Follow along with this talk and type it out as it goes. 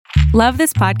Love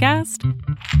this podcast?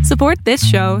 Support this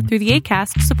show through the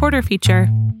Acast supporter feature.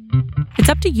 It's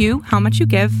up to you how much you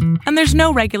give, and there's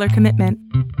no regular commitment.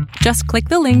 Just click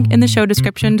the link in the show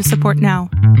description to support now.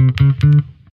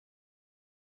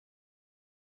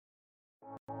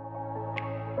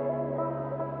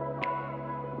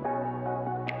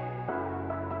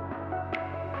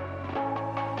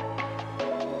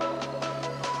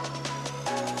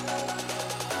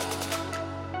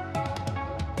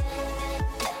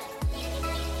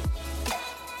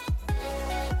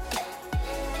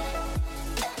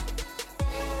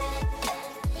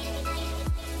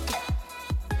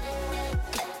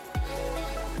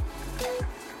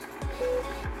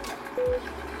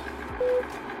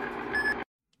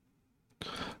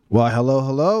 Well,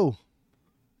 hello.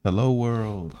 Hello,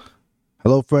 world.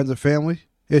 Hello, friends and family.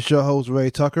 It's your host, Ray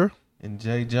Tucker. And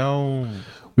Jay Jones.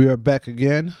 We are back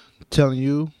again telling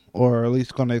you, or at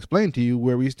least going to explain to you,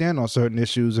 where we stand on certain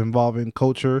issues involving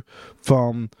culture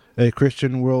from a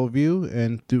Christian worldview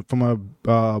and from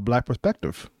a black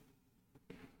perspective.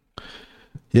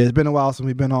 Yeah, it's been a while since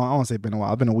we've been on. I won't say been a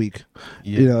while. It's been a week.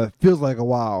 Yeah. You know, it feels like a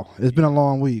while. It's been a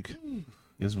long week.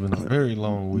 It's been a very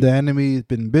long week. The enemy has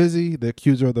been busy. The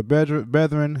accuser of the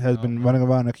brethren has been running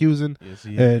around accusing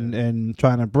and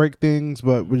trying to break things,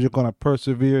 but we're just going to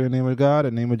persevere in the name of God,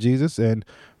 in the name of Jesus, and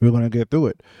we're going to get through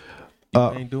it. You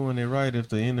ain't doing it right if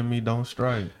the enemy don't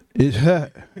strike.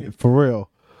 For real.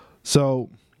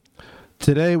 So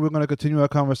today we're going to continue our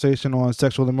conversation on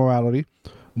sexual immorality,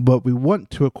 but we want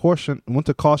to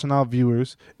caution our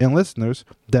viewers and listeners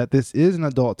that this is an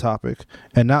adult topic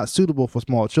and not suitable for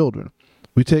small children.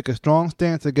 We take a strong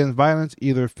stance against violence,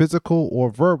 either physical or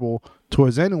verbal,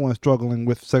 towards anyone struggling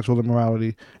with sexual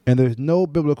immorality, and there's no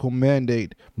biblical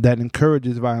mandate that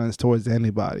encourages violence towards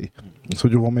anybody. So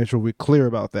we want to make sure we're clear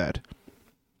about that.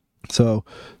 So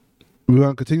we're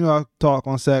going to continue our talk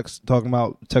on sex, talking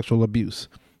about sexual abuse.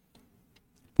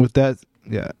 With that,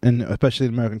 and especially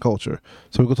in American culture.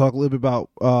 So we're going to talk a little bit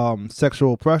about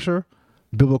sexual pressure,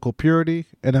 biblical purity,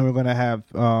 and then we're going to have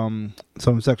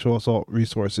some sexual assault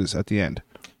resources at the end.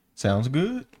 Sounds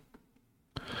good.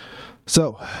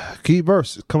 So, key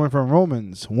verse coming from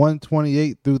Romans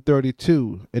 1:28 through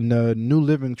 32 in the New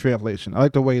Living Translation. I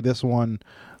like the way this one,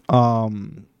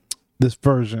 this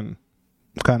version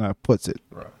kind of puts it.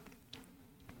 Right.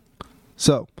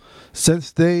 So,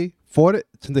 since they thought it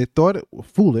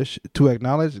foolish to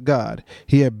acknowledge God,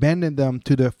 he abandoned them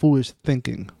to their foolish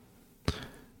thinking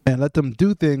and let them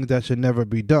do things that should never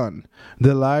be done.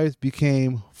 Their lives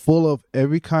became full of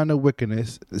every kind of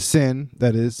wickedness, sin,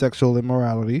 that is sexual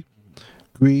immorality,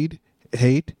 greed,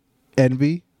 hate,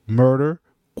 envy, murder,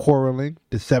 quarreling,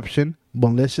 deception,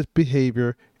 malicious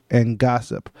behavior, and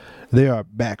gossip. They are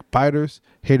backbiters,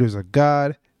 haters of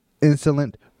God,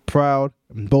 insolent, proud,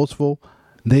 and boastful.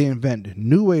 They invent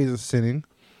new ways of sinning,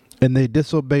 and they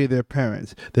disobey their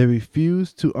parents. They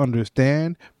refuse to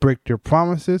understand, break their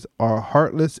promises, are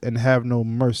heartless, and have no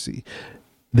mercy.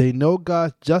 They know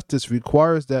God's justice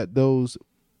requires that those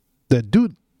that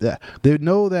do that. They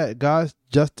know that God's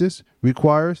justice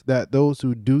requires that those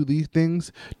who do these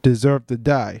things deserve to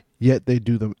die, yet they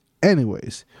do them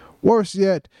anyways. Worse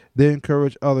yet, they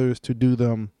encourage others to do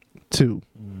them too.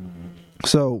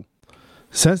 So,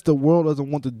 since the world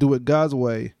doesn't want to do it God's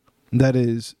way, that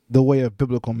is the way of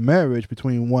biblical marriage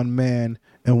between one man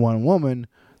and one woman,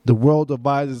 the world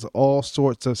devises all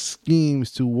sorts of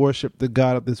schemes to worship the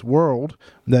god of this world,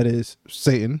 that is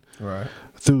Satan, right,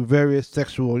 through various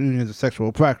sexual unions and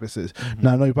sexual practices. Mm-hmm.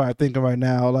 Now, I know you're probably thinking right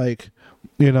now, like,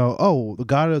 you know, oh, the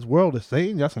god of this world is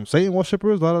Satan? Got some Satan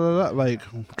worshippers? Blah, blah, blah, blah. Like,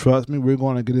 trust me, we're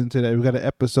going to get into that. We got an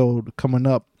episode coming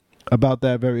up about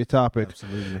that very topic.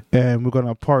 Absolutely. And we're going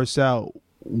to parse out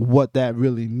what that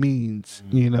really means,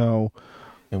 you know.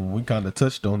 And we kind of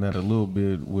touched on that a little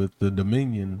bit with the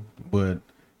dominion, but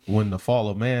when the fall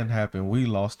of man happened, we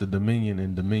lost the dominion,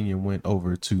 and dominion went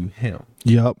over to him.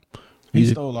 Yep. He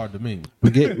stole our dominion.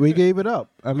 We gave it up.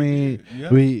 I mean,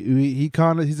 yep.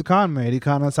 he's a con man. He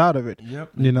conned us out of it. Yep.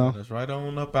 You know, that's right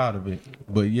on up out of it.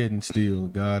 But yet and still,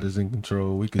 God is in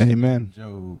control. We can Amen.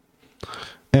 Job.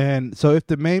 And so, if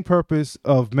the main purpose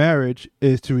of marriage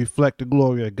is to reflect the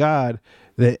glory of God,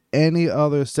 then any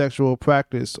other sexual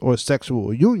practice or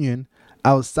sexual union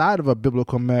outside of a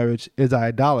biblical marriage is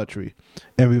idolatry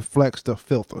and reflects the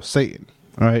filth of Satan.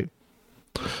 All right.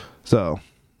 So,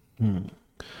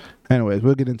 anyways,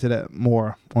 we'll get into that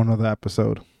more on another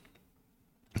episode.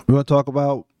 We're going to talk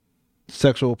about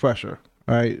sexual pressure,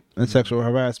 right, and sexual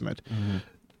harassment. Mm-hmm.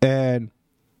 And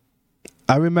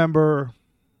I remember,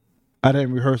 I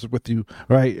didn't rehearse it with you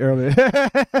right earlier.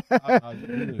 But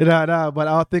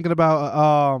I was thinking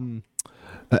about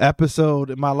an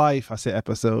episode in my life. I say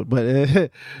episode,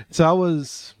 but so I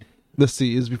was. Let's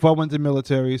see. It was before I went to the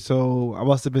military, so I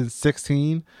must have been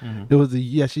 16. It was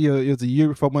it was a year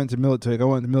before I went to the military. I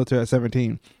went to the military at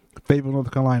 17, Fayetteville,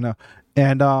 North Carolina,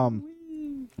 and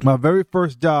my very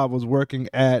first job was working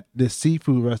at this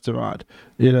seafood restaurant.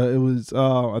 You know, it was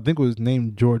I think it was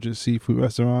named George's Seafood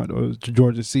Restaurant or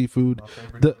George's Seafood.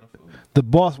 The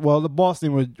boss, the boss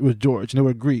name was George, and they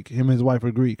were Greek. Him and his wife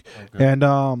were Greek, okay. And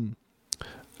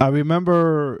I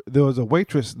remember there was a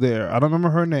waitress there. I don't remember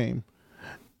her name,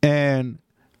 and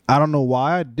I don't know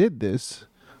why I did this,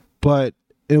 but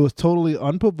it was totally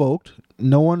unprovoked.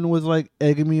 No one was like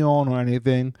egging me on or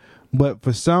anything, but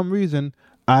for some reason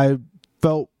I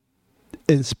felt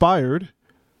inspired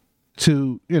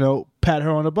to, pat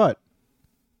her on the butt.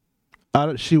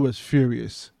 She was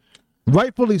furious.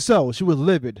 Rightfully so. She was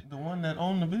livid. The one that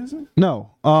owned the business?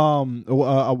 No.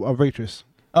 A waitress.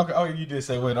 Okay. Oh, you did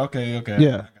say wait. Okay.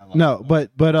 Yeah. No,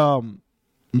 but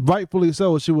rightfully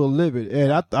so. She was livid,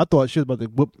 and I thought she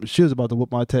was about to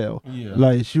whip my tail. Yeah.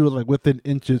 Like she was like within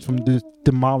inches from just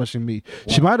demolishing me.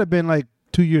 Wow. She might have been like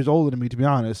 2 years older than me, to be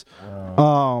honest.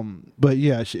 Wow. But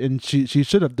yeah, she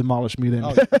should have demolished me then.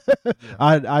 Oh, yeah.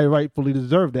 I rightfully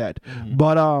deserved that. Mm-hmm.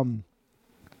 But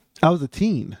I was a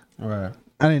teen. Right.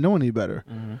 I didn't know any better.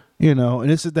 Mm-hmm. And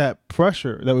this is that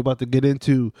pressure that we're about to get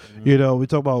into. Mm-hmm. We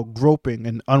talk about groping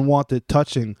and unwanted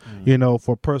touching,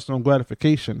 for personal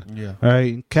gratification. Yeah.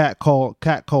 Right.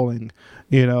 Catcalling,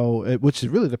 which is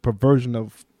really the perversion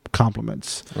of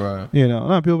compliments. Right. A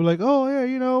lot of people are like, oh yeah,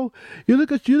 you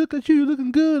look at you, you're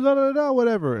looking good,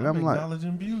 whatever. And I'm like,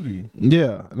 acknowledging beauty.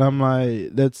 Yeah. And I'm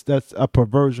like, that's a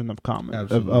perversion of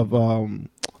comments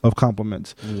of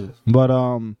compliments. Yes. But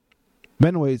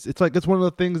anyways, it's one of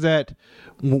the things that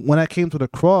when I came to the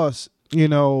cross,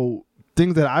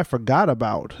 things that I forgot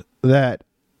about that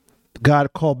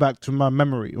God called back to my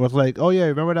memory. It was like, oh yeah,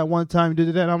 remember that one time you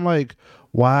did that? And I'm like,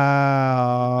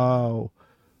 wow.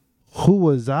 Who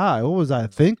was I? What was I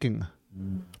thinking?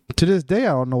 To this day,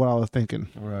 I don't know what I was thinking.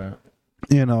 Right.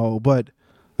 But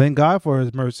thank God for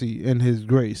his mercy and his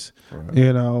grace. Right.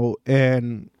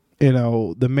 And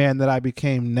the man that I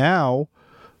became now,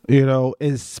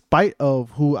 in spite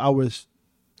of who I was,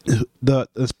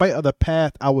 in spite of the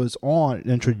path I was on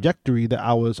and trajectory that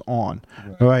I was on,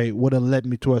 right, would have led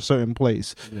me to a certain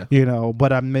place. Yeah.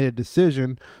 But I made a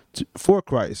decision for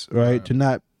Christ, right, to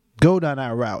not go down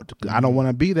that route. I don't want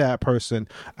to be that person.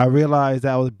 I realized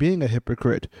that I was being a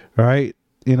hypocrite, right?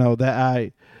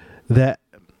 That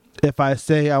if I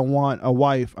say I want a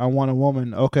wife, I want a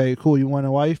woman, okay, cool, you want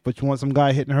a wife, but you want some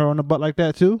guy hitting her on the butt like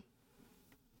that too?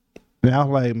 And I was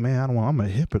like, man, I'm a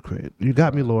hypocrite. You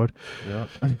got me, Lord. Yeah.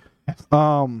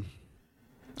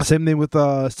 Same thing with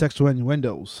sexual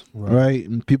innuendos, right?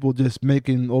 And people just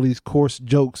making all these coarse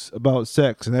jokes about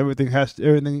sex, and everything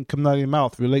coming out of your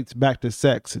mouth relates back to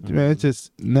sex. Mm-hmm. Man, it's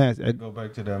just nasty. I go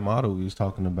back to that model we was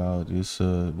talking about. It's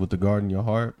with the guard in your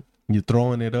heart. You're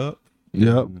throwing it up.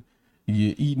 Yep.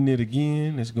 You're eating it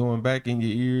again. It's going back in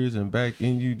your ears and back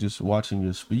in you. Just watching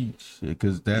your speech,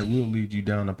 because that will lead you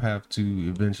down a path to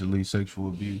eventually sexual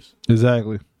abuse.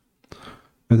 Exactly.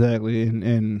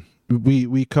 And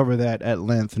we cover that at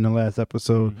length in the last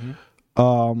episode.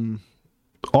 Mm-hmm.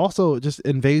 Also, just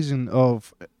invasion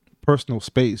of personal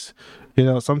space.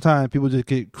 Sometimes people just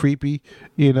get creepy,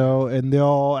 and they're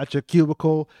all at your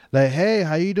cubicle like, hey,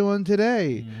 how you doing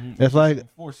today? Mm-hmm. It's like,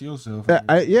 force yourself.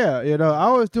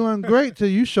 I was doing great till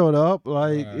you showed up.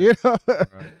 Like, right.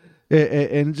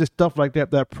 And just stuff like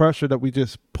that pressure that we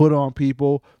just put on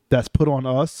people, that's put on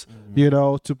us,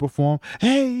 to perform.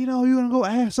 Hey, you're going to go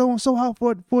ask so-and-so out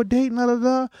for a date,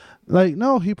 Like,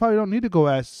 no, he probably don't need to go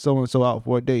ask so-and-so out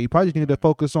for a date. He probably just need to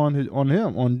focus on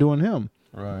doing him.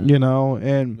 Right. And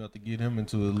you have to get him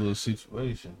into a little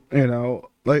situation.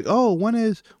 Like, oh, when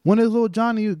is little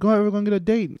Johnny ever gonna get a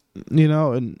date?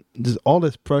 And just all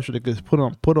this pressure that gets put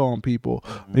on people.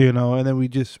 Mm-hmm. And then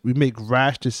we make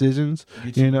rash decisions.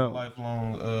 Get you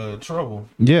lifelong trouble.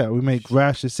 Yeah, we make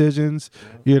rash decisions.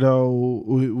 Yeah.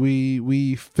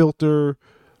 We filter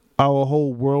our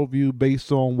whole worldview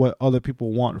based on what other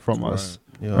people want from us.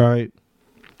 Yeah. Right.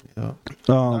 Yeah.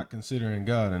 Not considering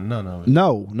God and none of it.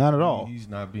 No, not at all. He's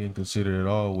not being considered at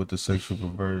all with the sexual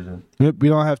perversion. We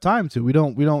don't have time to. We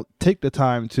don't take the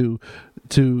time to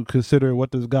consider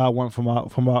what does God want for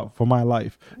my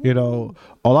life.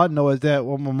 All I know is that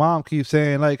when my mom keeps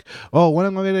saying like, "Oh, when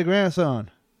am I gonna get a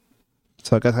grandson?"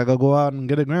 So I guess I gotta go out and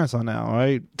get a grandson now,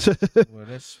 right? Well,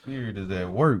 that spirit is at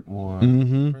work, boy.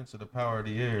 Mm-hmm. Prince of the power of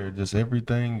the air, just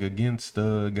everything against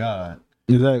God.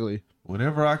 Exactly.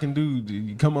 Whatever I can do,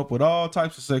 you come up with all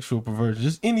types of sexual perversion.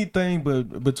 Just anything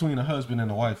but between a husband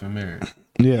and a wife in marriage.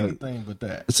 Yeah. Anything but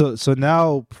that. So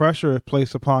now pressure is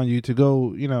placed upon you to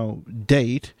go,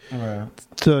 date, Right.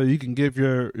 so you can give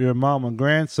your mom a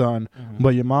grandson,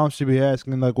 but your mom should be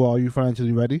asking like, well, are you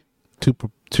financially ready to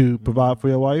provide for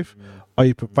your wife? Are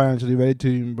you financially ready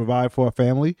to provide for a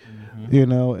family?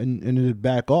 And just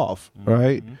back off,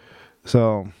 right?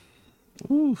 So,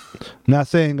 not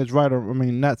saying it's right,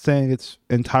 not saying it's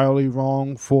entirely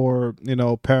wrong for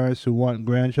parents who want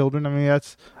grandchildren.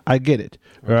 I get it,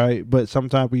 right? But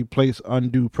sometimes we place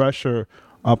undue pressure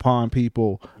upon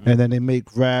people, and then they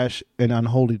make rash and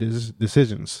unholy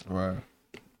decisions. Right.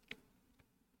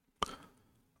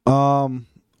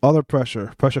 Other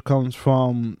pressure comes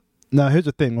from. Now, here's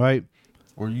the thing, right?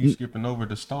 Were you skipping over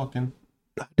the stalking?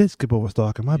 I did skip over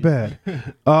stalking. My bad.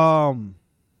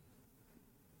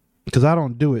 Because I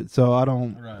don't do it, so I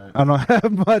don't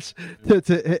have much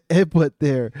to input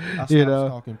there. I stopped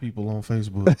stalking people on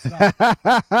Facebook.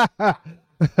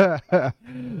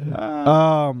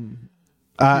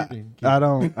 I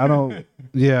don't.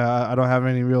 Yeah, I don't have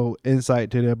any real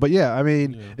insight to that. But yeah,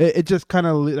 it just kind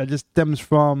of just stems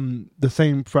from the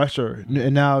same pressure,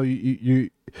 and now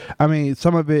you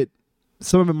some of it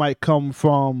might come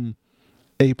from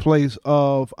a place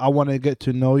of I want to get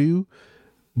to know you.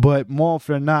 But more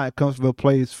often than not, it comes from a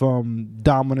place from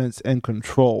dominance and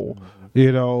control. I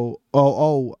want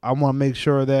to make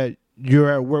sure that you're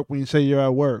at work when you say you're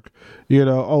at work.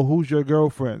 Who's your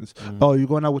girlfriends? Oh, you're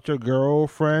going out with your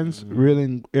girlfriends? Really,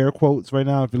 in air quotes right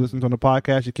now. If you listen to the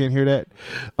podcast, you can't hear that.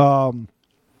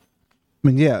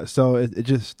 So it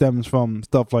just stems from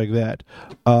stuff like that.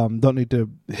 Don't need to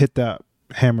hit that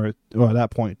hammer or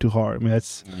that point too hard.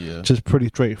 That's just pretty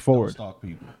straightforward. Don't stalk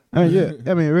people.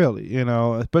 Really,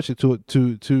 especially to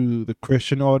the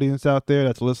Christian audience out there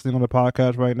that's listening on the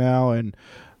podcast right now, and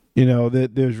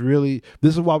there's really,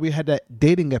 this is why we had that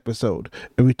dating episode,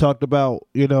 and we talked about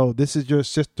this is your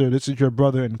sister, this is your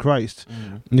brother in Christ.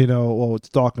 Well, it's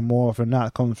talking more often than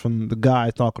not comes from the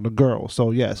guys talking to girls.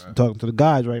 So yes, talking to the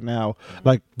guys right now,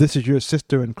 like this is your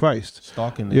sister in Christ.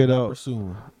 Stalking, not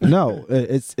pursuing. No,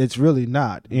 it's really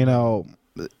not.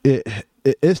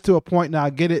 It's to a point now.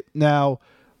 I get it now.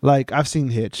 Like I've seen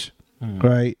Hitch,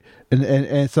 right?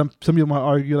 And some people might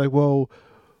argue like, well,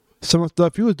 some of the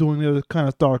stuff he was doing there was kind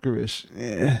of stalkerish.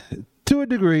 To a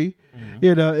degree.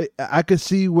 I could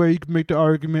see where you can make the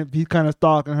argument he's kind of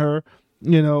stalking her,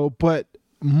 but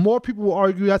more people will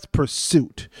argue that's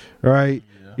pursuit, right?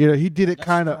 He did it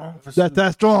kind of,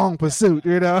 that's strong pursuit,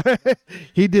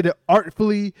 He did it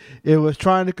artfully. It was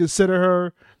trying to consider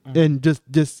her and just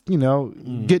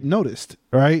get noticed,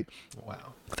 right? Wow.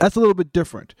 That's a little bit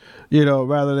different,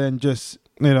 rather than just,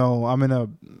 I'm in a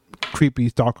creepy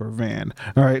stalker van,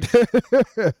 all right?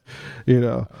 But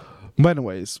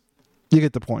anyways, you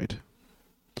get the point.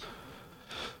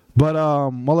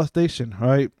 But molestation,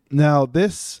 right? Now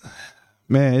this,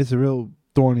 man, it's a real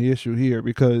thorny issue here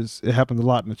because it happens a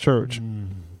lot in the church,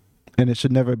 and it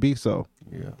should never be so.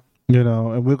 Yeah.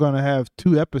 And we're going to have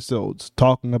 2 episodes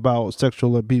talking about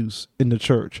sexual abuse in the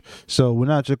church. So we're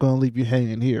not just going to leave you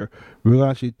hanging here. We're going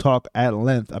to actually talk at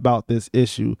length about this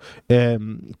issue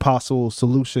and possible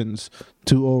solutions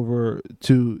to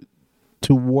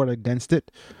ward against it.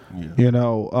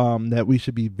 That we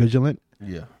should be vigilant.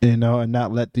 Yeah. And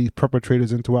not let these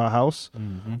perpetrators into our house.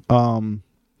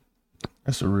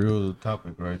 That's a real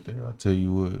topic right there. I'll tell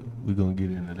you what, we're going to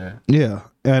get into that. Yeah.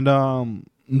 And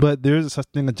but there is such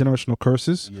thing as generational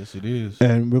curses. Yes, it is.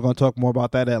 And we're going to talk more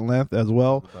about that at length as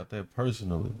well. About that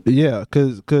personally. Yeah,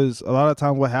 because a lot of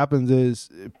times what happens is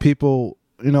people,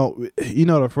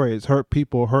 the phrase, hurt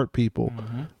people hurt people.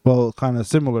 Well, kind of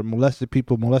similar. Molested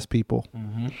people molest people.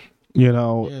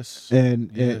 Yes.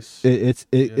 And it's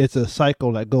a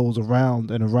cycle that goes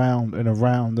around and around and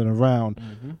around and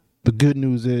around. The good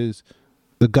news is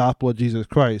the gospel of Jesus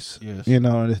Christ. Yes.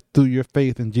 And it's through your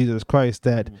faith in Jesus Christ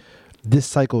that this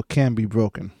cycle can be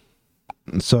broken.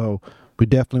 And so we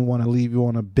definitely want to leave you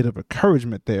on a bit of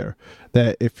encouragement there,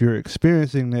 that if you're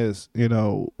experiencing this,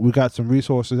 we got some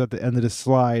resources at the end of the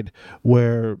slide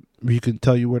where we can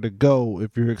tell you where to go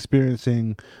if you're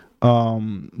experiencing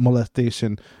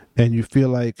molestation and you feel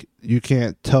like you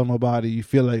can't tell nobody, you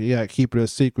feel like you gotta keep it a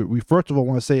secret. We first of all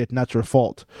want to say it's not your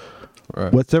fault.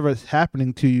 Right. Whatever is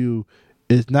happening to you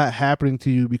is not happening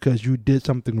to you because you did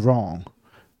something wrong.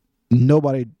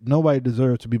 Nobody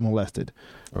deserves to be molested.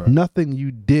 Right. Nothing you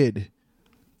did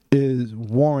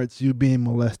warrants you being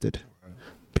molested. Right.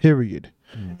 Period.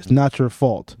 It's not your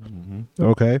fault.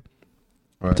 Okay?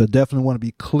 Right. So definitely want to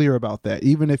be clear about that.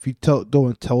 Even if you go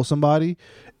and tell somebody,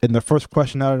 and the first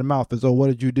question out of their mouth is, "Oh, what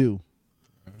did you do?"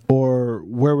 Or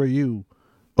 "Where were you?"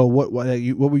 Or what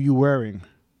were you wearing?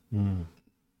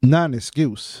 Not an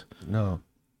excuse. No.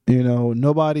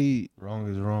 Nobody. Wrong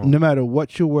is wrong. No matter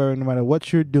what you're wearing, no matter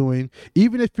what you're doing,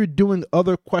 even if you're doing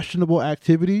other questionable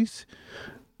activities,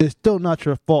 it's still not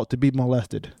your fault to be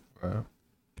molested. Right.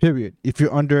 Period. If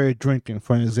you're underage drinking,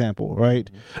 for an example,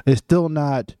 right? It's still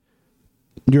not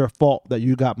your fault that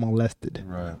you got molested.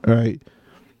 Right. Right.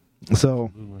 So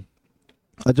Absolutely.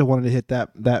 I just wanted to hit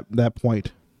that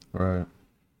point. Right.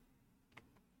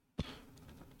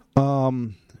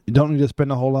 You don't need to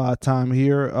spend a whole lot of time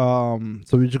here. So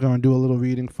we're just going to do a little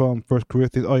reading from 1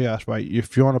 Corinthians. Oh, yeah, that's right.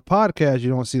 If you're on a podcast, you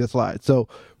don't see the slide. So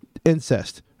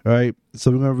incest, right?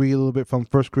 So we're going to read a little bit from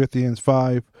 1 Corinthians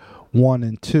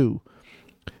 5:1-2.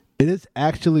 It is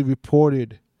actually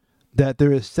reported that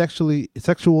there is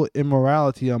sexual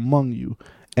immorality among you,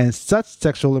 and such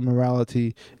sexual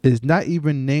immorality is not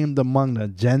even named among the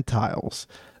Gentiles,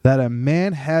 that a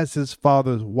man has his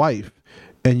father's wife,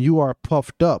 and you are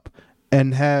puffed up,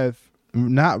 and have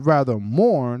not rather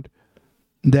mourned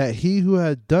that he who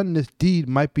has done this deed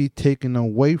might be taken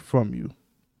away from you.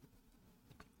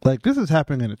 Like, this is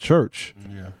happening in the church.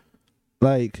 Yeah.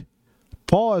 Like,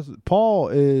 Paul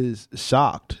is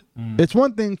shocked. It's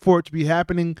one thing for it to be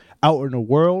happening out in the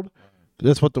world.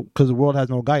 That's because the world has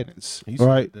no guidance, He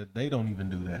right? said that they don't even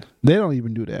do that. They don't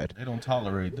even do that. They don't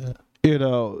tolerate that.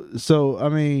 So I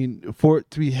mean, for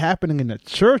it to be happening in the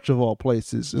church of all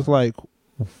places, it's like,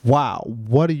 wow,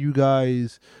 what are you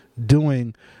guys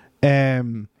doing?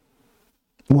 And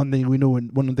one thing we know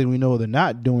they're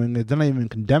not doing is they're not even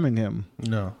condemning him.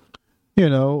 No.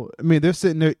 I mean, they're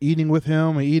sitting there eating with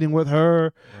him and eating with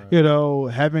her,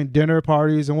 right. Having dinner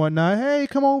parties and whatnot. Hey,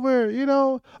 come over,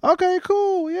 okay,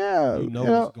 cool, yeah.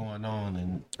 What's going on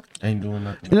and ain't doing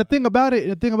nothing. And the thing about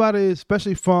it is,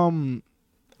 especially from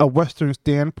a Western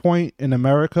standpoint in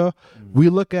America, we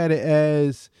look at it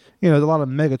as, there's a lot of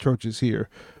mega churches here,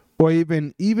 or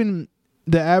even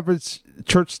the average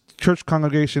church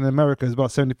congregation in America is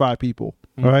about 75 people,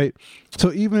 right?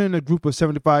 So even in a group of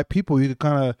 75 people, you could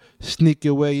kind of sneak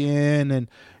your way in and,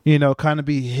 kind of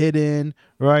be hidden,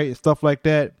 right? Stuff like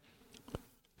that.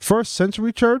 First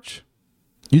century church,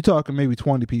 you're talking maybe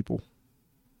 20 people.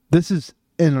 This is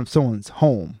in someone's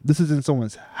home. This is in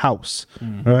someone's house,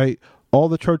 right? All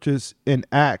the churches in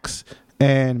Acts,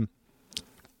 and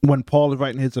when Paul is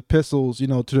writing his epistles, to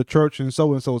the church in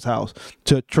so-and-so's house,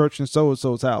 to church in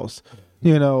so-and-so's house,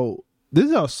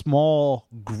 these are small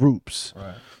groups.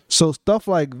 Right. So stuff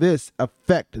like this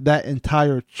affect that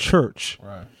entire church.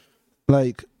 Right.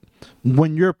 Like,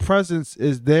 when your presence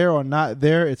is there or not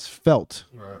there, it's felt.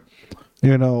 Right.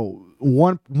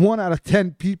 One out of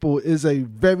 10 people is a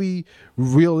very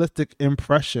realistic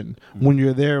impression when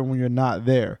you're there and when you're not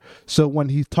there. So when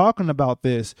he's talking about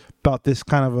this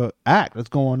kind of a act that's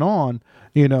going on,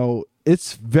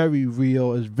 it's very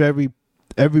real. It's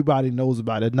everybody knows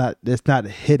about it. It's not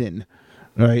hidden,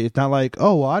 right? It's not like,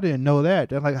 oh, well, I didn't know that.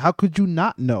 They're like, how could you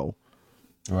not know?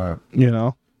 Right.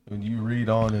 When you read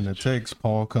on in the text,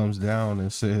 Paul comes down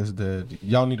and says that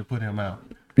y'all need to put him out.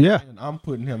 Yeah. And I'm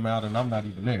putting him out and I'm not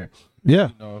even there. Yeah.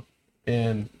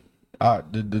 And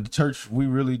the church, we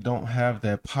really don't have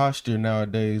that posture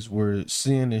nowadays where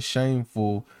sin is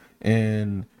shameful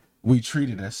and we treat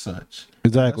it as such.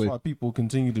 Exactly. That's why people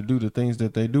continue to do the things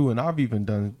that they do. And I've even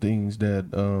done things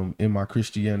that in my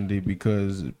Christianity,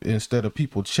 because instead of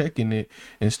people checking it,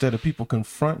 instead of people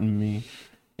confronting me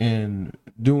and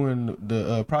doing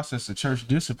the process of church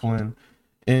discipline,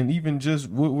 and even just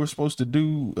what we're supposed to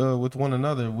do with one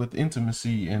another with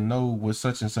intimacy and know what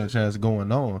such and such has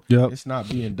going on. Yep. It's not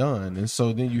being done. And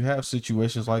so then you have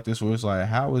situations like this where it's like,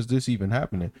 how is this even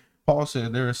happening? Paul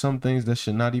said there are some things that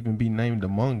should not even be named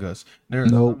among us. There are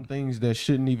some things that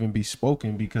shouldn't even be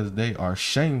spoken because they are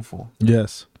shameful.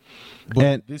 Yes. But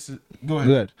and this is go ahead.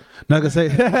 Good. Like I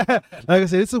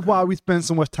say, this is why we spend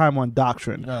so much time on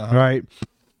doctrine, right?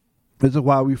 This is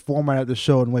why we formatted the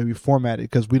show in the way we formatted,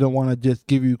 because we don't want to just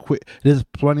give you quick. There's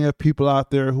plenty of people out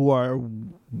there who are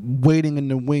waiting in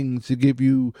the wings to give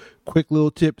you quick little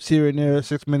tips here and there,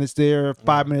 6 minutes there,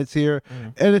 5 minutes here.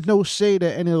 And there's no shade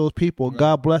at any of those people.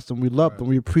 God bless them. We love them.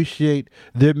 We appreciate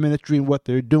their ministry and what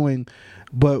they're doing.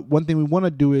 But one thing we want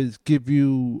to do is give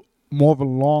you more of a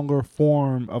longer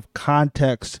form of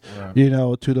context,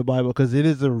 to the Bible, because it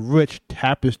is a rich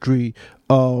tapestry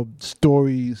of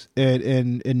stories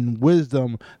and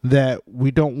wisdom that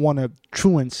we don't want to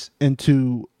truance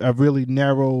into a really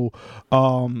narrow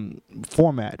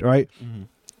format, right?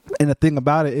 And the thing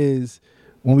about it is,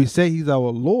 when we say he's our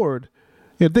Lord,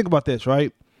 Yeah, think about this,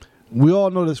 right? We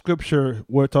all know the scripture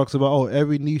where it talks about,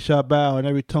 every knee shall bow and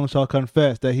every tongue shall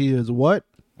confess that he is what?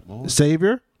 Lord.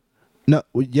 Savior? No,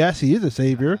 yes, he is a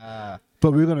savior,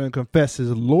 but we're going to confess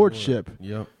his lordship.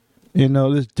 Yep. You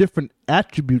know, there's different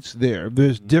attributes there.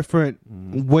 There's different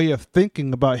way of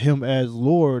thinking about him as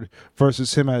Lord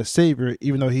versus him as Savior,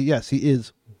 even though he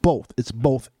is both. It's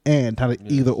both and, not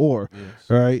either or,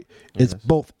 right? It's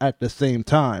both at the same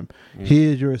time. He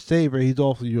is your Savior. He's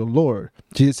also your Lord.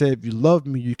 Jesus said, if you love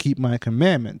me, you keep my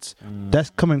commandments.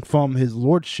 That's coming from his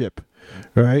lordship,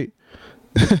 right?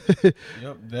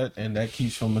 Yep, that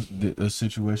keeps from a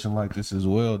situation like this as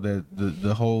well, that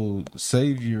the whole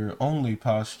savior only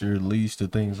posture leads to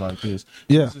things like this.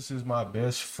 Yeah. Jesus is my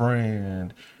best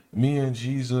friend, me and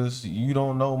Jesus, you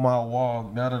don't know my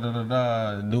walk, da da da da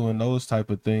da, and doing those type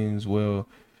of things. Well,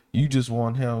 you just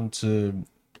want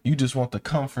the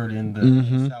comfort in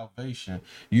the salvation.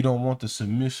 You don't want the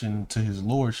submission to his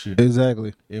lordship.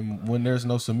 Exactly. And when there's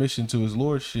no submission to his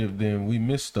lordship, then we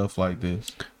miss stuff like this.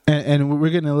 And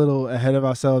we're getting a little ahead of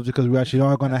ourselves because we actually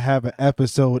are going to have an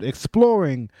episode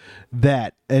exploring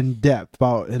that in depth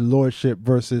about his lordship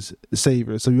versus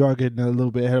savior. So we are getting a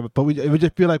little bit ahead of it. But we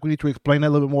just feel like we need to explain that a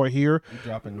little bit more here. We're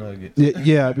dropping nuggets.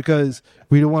 Yeah, because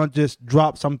we don't want to just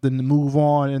drop something to move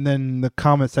on and then the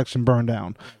comment section burn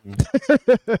down.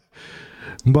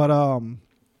 But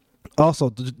also,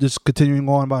 just continuing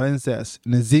on about incest,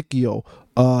 in Ezekiel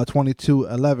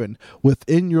 22:11,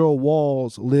 within your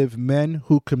walls live men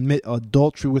who commit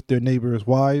adultery with their neighbors'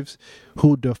 wives,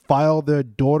 who defile their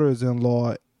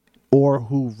daughters-in-law, or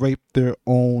who rape their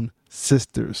own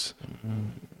sisters.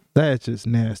 That's just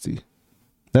nasty.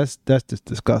 That's just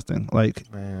disgusting.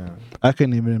 Like, Man. I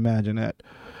couldn't even imagine that.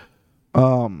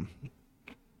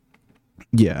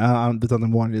 Yeah, there's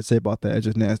nothing more to say about that. It's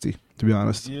just nasty, to be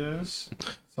honest. Yes.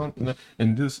 Something,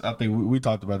 and this, I think we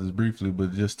talked about this briefly,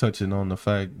 but just touching on the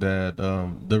fact that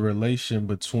the relation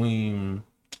between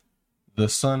the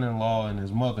son-in-law and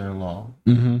his mother-in-law,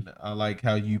 I like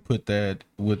how you put that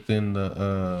within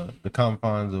the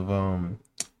confines of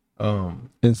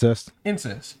Incest.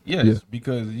 Yes,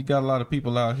 because you got a lot of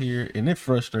people out here, and it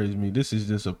frustrates me. This is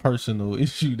just a personal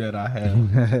issue that I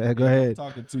have. Go ahead.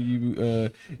 I'm talking to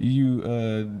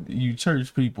you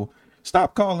church people.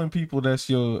 Stop calling people that's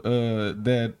your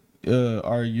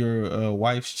are your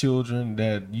wife's children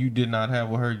that you did not have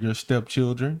with her your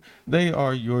stepchildren. They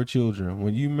are your children.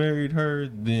 When you married her,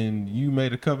 then you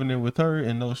made a covenant with her,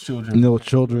 and those children. No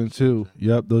children too.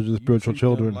 Yep, those are the spiritual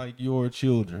children. Like your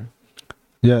children.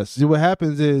 Yes. See, what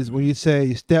happens is when you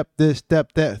say step this,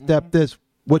 step that, step this,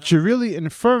 what you're really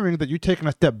inferring that you're taking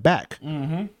a step back.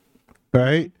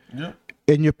 Right? Yep.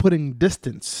 And you're putting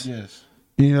distance. Yes.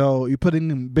 You know, you're putting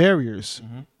in barriers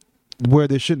where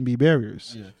there shouldn't be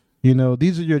barriers. Yes. You know,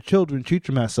 these are your children. Treat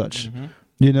them as such.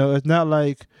 You know, it's not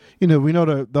like, you know, we know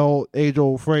the old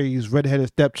age-old phrase, redheaded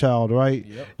stepchild, right?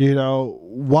 Yep. You know,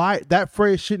 why that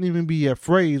phrase shouldn't even be a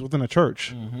phrase within a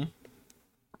church.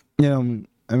 You know,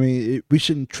 I mean, we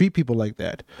shouldn't treat people like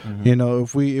that. You know,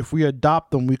 if we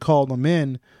adopt them, we call them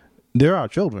in, they're our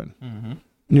children.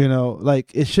 You know,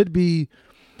 like it should be,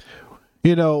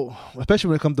 you know, especially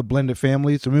when it comes to blended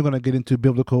families, and we're going to get into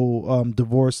biblical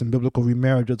divorce and biblical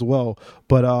remarriage as well.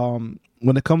 But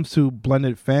when it comes to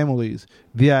blended families,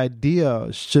 the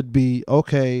idea should be,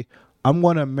 okay, I'm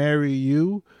going to marry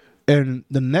you, and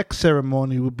the next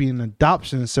ceremony would be an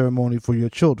adoption ceremony for your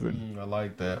children. I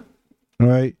like that.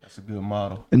 Right? That's a good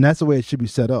model. And that's the way it should be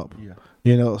set up. Yeah.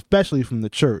 You know, especially from the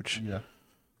church. Yeah.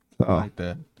 I like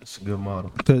that. That's a good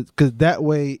model. Because that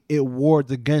way it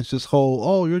wards against this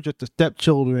whole, you're just a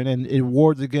stepchildren, and it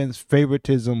wards against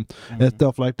favoritism and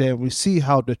stuff like that. And we see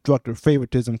how destructive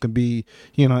favoritism can be,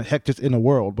 you know, heck, just in the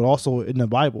world, but also in the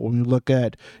Bible. When you look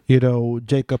at, you know,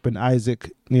 Jacob and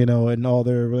Isaac, you know, and all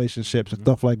their relationships and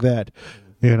stuff like that,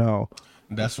 you know.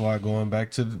 That's why going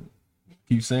back to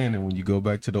keep saying it, when you go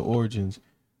back to the origins,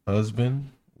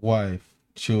 husband, wife,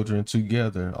 children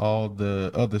together, all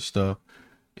the other stuff,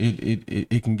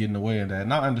 it can get in the way of that.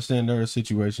 And I understand there are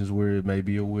situations where it may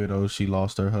be a widow, she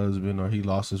lost her husband, or he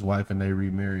lost his wife and they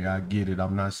remarry. I get it.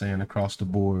 I'm not saying across the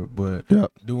board, but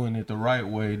doing it the right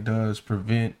way does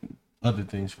prevent other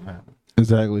things from happening.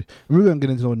 Exactly. And we're going to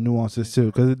get into the nuances too,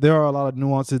 because there are a lot of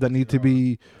nuances that need to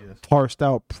be parsed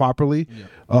out properly.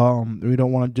 We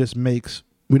don't want to just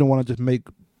make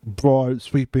broad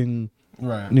sweeping,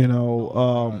 you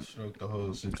know, stroke the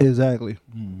whole situation. Exactly.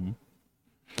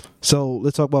 So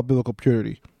let's talk about biblical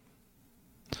purity.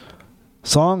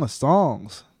 Song of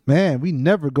Songs. Man, we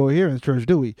never go here in church,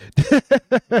 do we?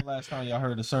 Last time y'all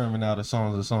heard a sermon out of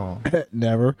Songs of Songs?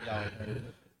 Never.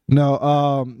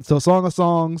 No, so Song of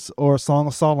Songs or Song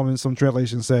of Solomon, some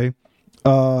translations say,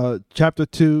 chapter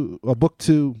 2, or book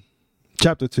 2,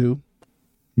 chapter 2,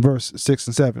 verse 6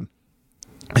 and 7.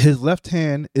 His left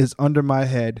hand is under my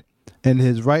head, and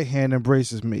his right hand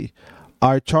embraces me.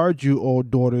 I charge you, O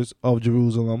daughters of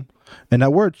Jerusalem. And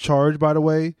that word charge, by the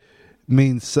way,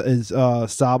 means is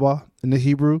Saba in the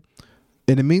Hebrew,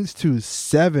 and it means to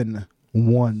seven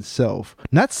oneself,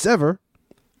 not sever.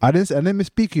 I didn't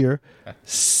misspeak here.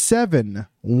 Seven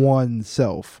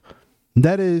oneself.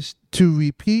 That is to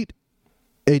repeat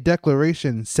a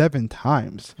declaration 7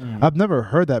 times. I've never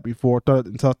heard that before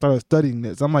until I started studying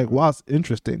this. I'm like, wow, it's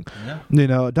interesting.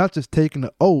 Yeah. Not just taking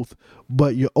an oath,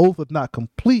 but your oath is not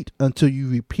complete until you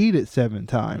repeat it 7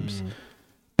 times.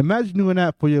 Imagine doing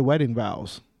that for your wedding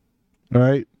vows. All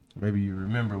right. Maybe you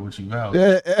remember what you vowed.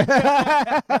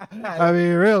 I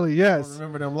mean, really, yes. I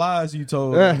remember them lies you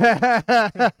told. And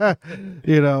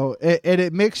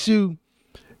it makes you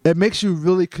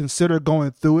really consider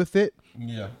going through with it.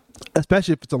 Yeah.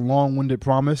 Especially if it's a long-winded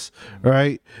promise,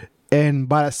 right? And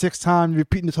by the 6th time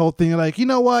repeating this whole thing, you're like, you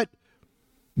know what?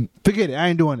 Forget it. I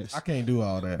ain't doing this. I can't do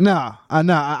all that. Nah.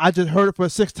 I just heard it for the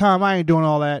 6th time. I ain't doing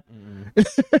all that.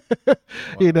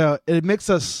 Wow.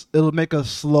 It'll make us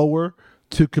slower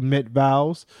to commit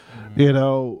vows,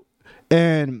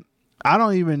 and I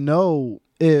don't even know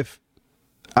if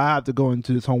I have to go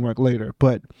into this homework later,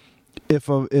 but if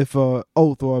a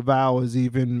oath or a vow is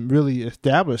even really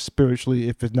established spiritually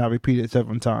if it's not repeated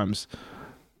 7 times,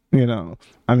 I mean,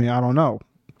 I don't know.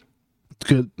 It's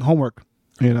good homework,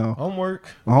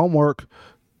 homework.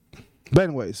 But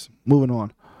anyways, moving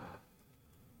on.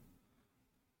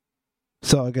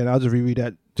 So again, I'll just reread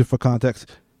that just for context.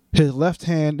 His left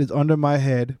hand is under my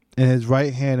head, and his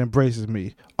right hand embraces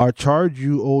me. I charge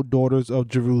you, O daughters of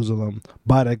Jerusalem,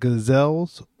 by the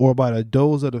gazelles or by the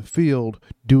does of the field,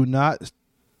 do not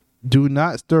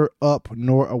stir up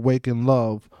nor awaken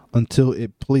love until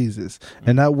it pleases.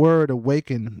 And that word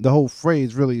awaken, the whole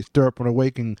phrase really, stir up and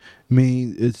awaken,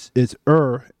 means it's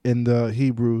in the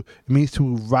Hebrew. It means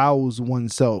to rouse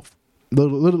oneself.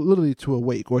 Literally to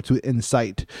awake or to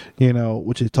incite,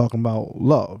 which is talking about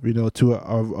love, to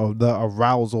the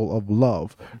arousal of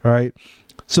love, right?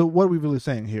 So what are we really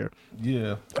saying here?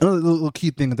 Yeah. Another little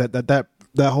key thing is that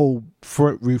whole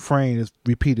refrain is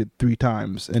repeated 3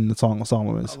 times in the Song of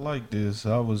Solomon. I like this.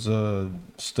 I was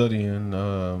studying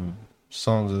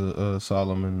Songs of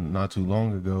Solomon not too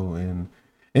long ago, and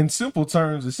in simple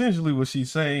terms, essentially what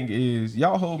she's saying is,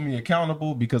 y'all hold me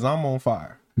accountable because I'm on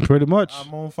fire. Pretty much.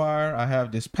 I'm on fire. I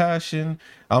have this passion.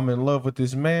 I'm in love with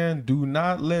this man. Do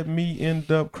not let me end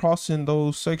up crossing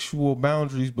those sexual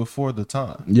boundaries before the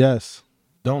time. Yes.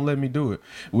 Don't let me do it.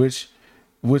 Which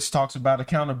talks about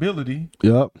accountability.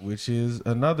 Yep. Which is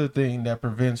another thing that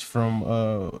prevents from,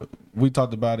 we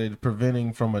talked about it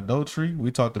preventing from adultery.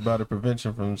 We talked about it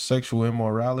prevention from sexual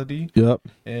immorality. Yep.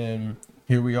 And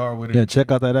here we are with it. Yeah,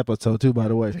 check out that episode too, by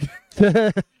the way.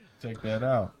 Check that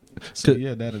out. So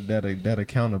yeah, that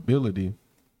accountability,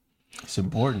 it's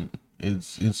important.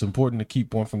 It's important to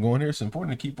keep one from going here. It's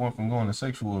important to keep one from going to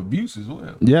sexual abuse as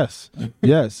well. Yes.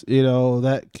 Yes.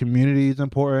 That community is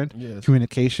important. Yes.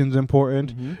 Communication is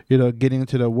important. Mm-hmm. Getting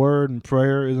into the word and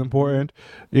prayer is important.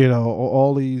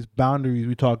 All these boundaries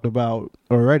we talked about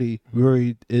already,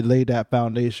 really, it laid that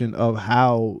foundation of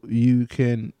how you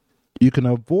can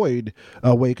avoid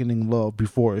awakening love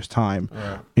before it's time,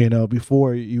 right.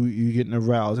 Before you getting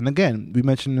aroused. And again, we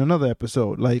mentioned in another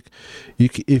episode, like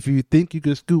if you think you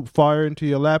could scoop fire into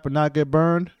your lap and not get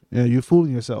burned, you're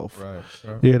fooling yourself. Right.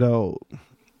 Sure.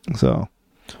 So,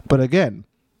 but again,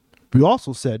 we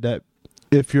also said that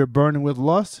if you're burning with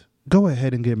lust, go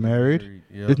ahead and get married.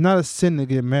 Yep. It's not a sin to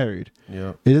get married.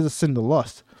 Yep. It is a sin to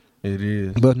lust. It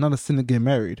is. But it's not a sin to get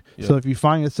married. Yep. So if you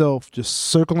find yourself just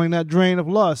circling that drain of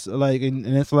lust, like, and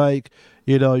it's like,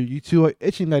 you two are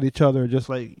itching at each other, just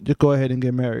go ahead and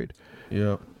get married.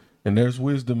 Yep. And there's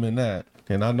wisdom in that.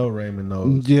 And I know Raymond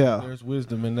knows. Yeah. There's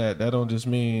wisdom in that. That don't just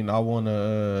mean I want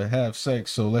to have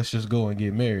sex, so let's just go and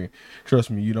get married.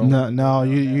 Trust me, you don't. No,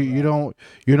 you don't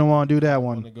want to do that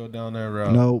one. Want to go down that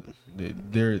route? Nope.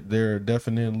 There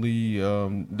definitely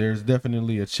there's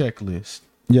definitely a checklist.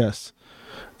 Yes.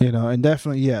 And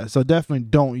definitely, yeah. So definitely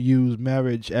don't use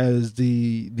marriage as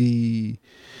the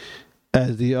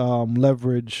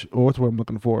leverage, or what's what I'm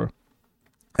looking for,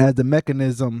 as the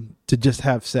mechanism to just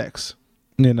have sex.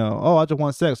 I just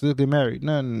want sex. Let's get married.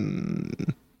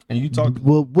 And you talked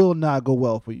will not go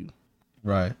well for you.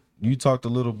 Right. You talked a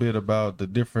little bit about the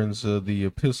difference of the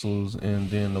epistles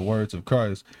and then the words of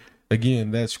Christ.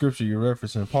 again, that scripture you're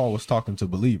referencing, Paul was talking to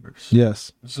believers.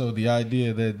 Yes. So the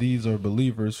idea that these are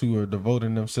believers who are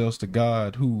devoting themselves to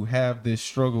God, who have this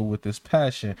struggle with this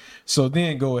passion. So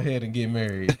then go ahead and get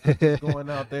married. Going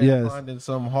out there and finding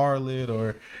some harlot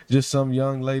or just some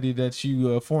young lady that you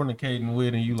fornicating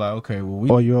with, and you like, okay,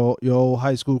 well, or your old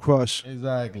high school crush.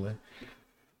 Exactly.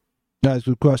 High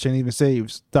school crush ain't even saved.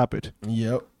 Stop it.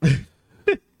 Yep.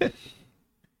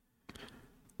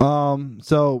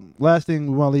 So last thing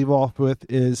we want to leave off with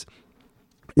is,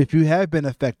 if you have been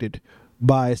affected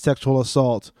by sexual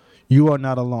assault, you are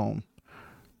not alone.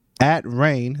 At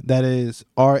RAINN, that is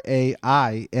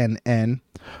RAINN,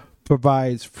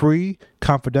 provides free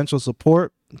confidential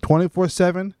support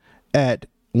 24/7 at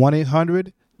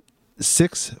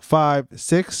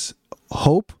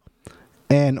 1-800-656-HOPE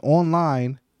and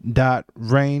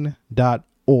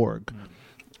online.rainn.org.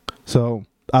 So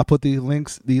I'll put these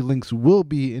links. The links will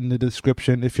be in the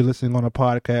description if you're listening on a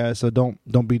podcast. So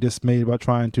don't be dismayed by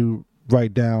trying to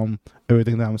write down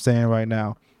everything that I'm saying right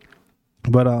now.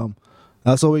 But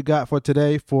that's all we got for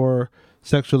today for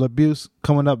sexual abuse.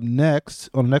 Coming up next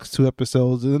on the next 2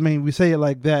 episodes. I mean, we say it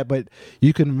like that, but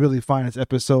you can really find this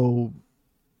episode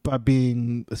by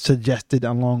being suggested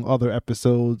along other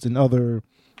episodes and other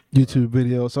YouTube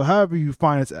videos. So however you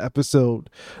find this episode,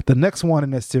 the next one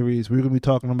in this series, we're going to be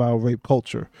talking about rape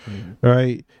culture,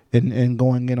 right? And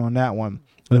going in on that one.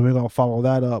 And then we're going to follow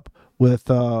that up with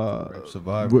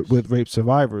rape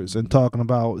survivors and talking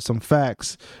about some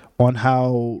facts on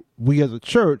how we as a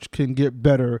church can get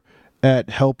better at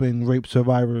helping rape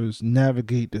survivors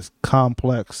navigate this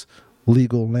complex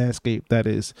legal landscape that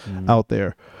is out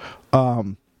there.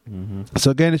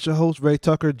 So again, it's your host, Ray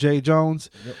Tucker, Jay Jones.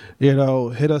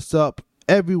 Yep. Hit us up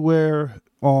everywhere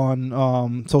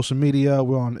on social media.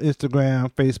 We're on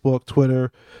Instagram, Facebook,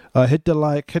 Twitter. Hit the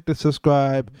like, hit the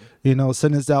subscribe.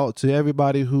 Send this out to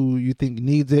everybody who you think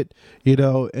needs it.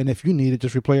 And if you need it,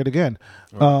 just replay it again.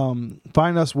 Right.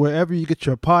 Find us wherever you get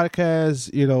your podcasts.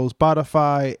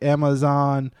 Spotify,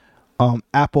 Amazon,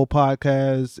 Apple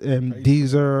Podcasts, and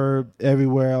Deezer,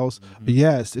 everywhere else.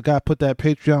 Yes, you got to put that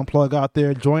Patreon plug out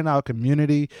there. Join our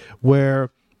community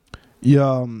where you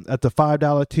at the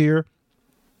 $5 tier,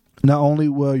 not only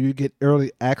will you get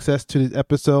early access to these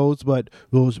episodes, but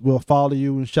we'll follow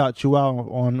you and shout you out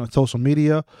on social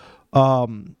media.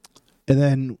 And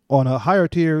then on a higher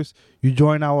tiers, you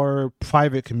join our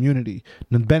private community.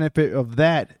 The benefit of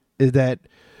that is that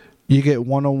you get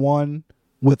one-on-one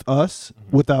with us,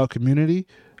 with our community,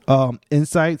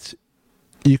 insights.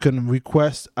 You can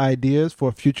request ideas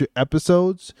for future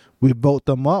episodes. We vote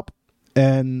them up,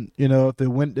 and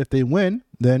if they win,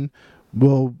 then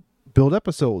we'll build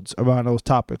episodes around those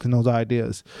topics and those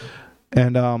ideas.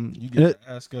 And you get to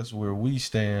ask us where we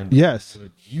stand. Yes, what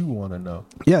you want to know.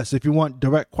 Yes, if you want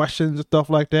direct questions and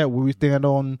stuff like that, where we stand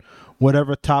on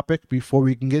whatever topic before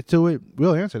we can get to it,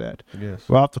 we'll answer that. Yes,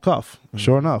 we're off the cuff.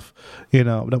 Sure enough,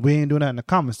 but we ain't doing that in the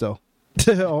comments though.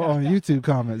 On YouTube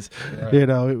comments, right. We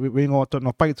ain't gonna start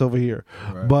no fights over here.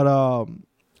 Right.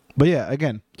 But yeah,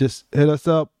 again, just hit us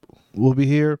up. We'll be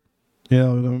here.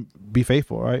 We're gonna be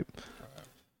faithful, right?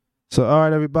 So, all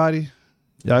right, everybody.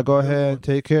 Y'all go ahead,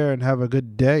 take care, and have a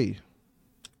good day.